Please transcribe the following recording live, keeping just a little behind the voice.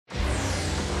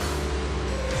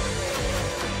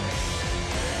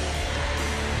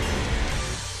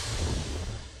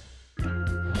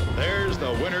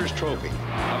winner's trophy.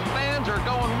 The fans are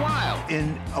going wild.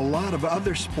 In a lot of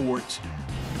other sports,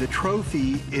 the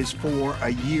trophy is for a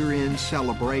year-end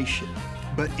celebration.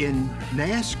 But in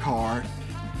NASCAR,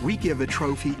 we give a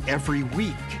trophy every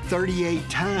week, 38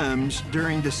 times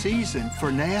during the season.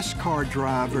 For NASCAR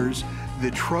drivers,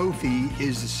 the trophy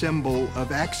is a symbol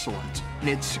of excellence. And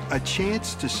it's a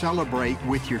chance to celebrate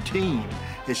with your team.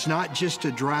 It's not just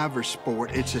a driver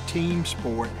sport, it's a team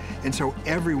sport, and so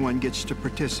everyone gets to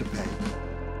participate.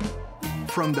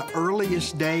 From the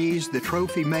earliest days, the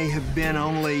trophy may have been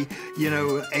only,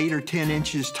 8 or 10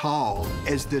 inches tall.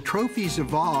 As the trophies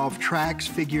evolved, tracks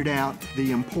figured out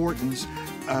the importance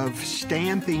of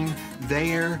stamping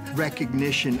their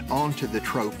recognition onto the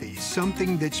trophy,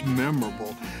 something that's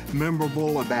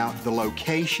memorable about the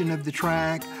location of the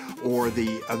track, or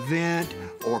the event,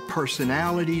 or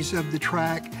personalities of the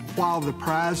track. While the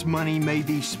prize money may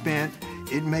be spent,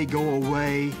 it may go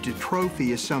away. The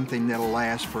trophy is something that'll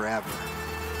last forever.